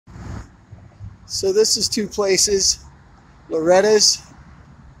So this is two places. Loretta'S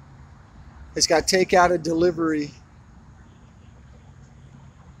has got takeout and delivery.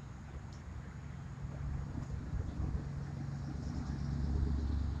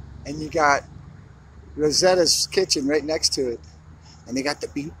 And you got Rosetta'S kitchen right next to it. And they got the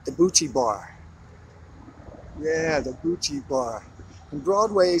Bucci bar. Yeah, the Bucci bar. And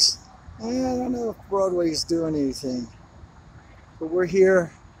Broadway's, I don't know if Broadway's doing anything. But we're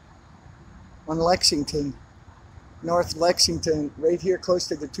here on Lexington, North Lexington, right here close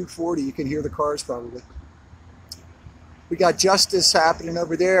to the 240. You can hear the cars probably. We got Justice happening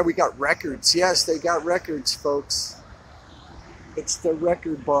over there. We got records. Yes, they got records, folks. It's the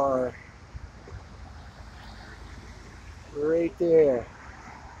record bar. Right there.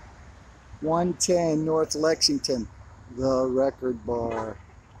 110 North Lexington. The record bar.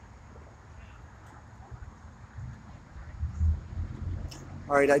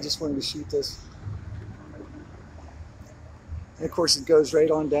 Alright, I just wanted to shoot this. And of course it goes right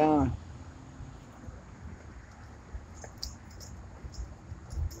on down.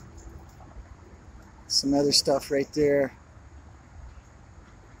 Some other stuff right there.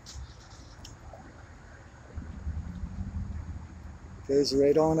 Goes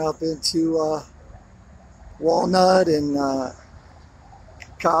right on up into Walnut, and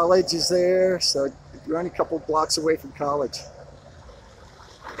College is there. So you're only a couple blocks away from College.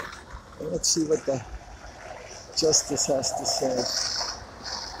 And let's see what the Justice has to say.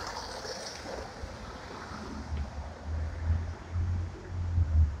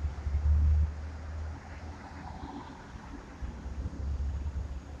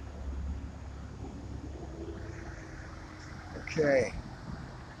 Okay.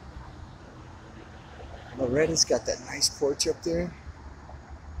 Loretta'S got that nice porch up there.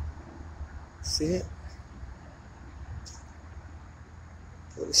 See it?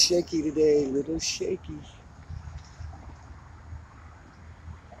 A little shaky today, a little shaky.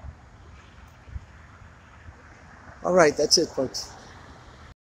 All right, that's it, folks.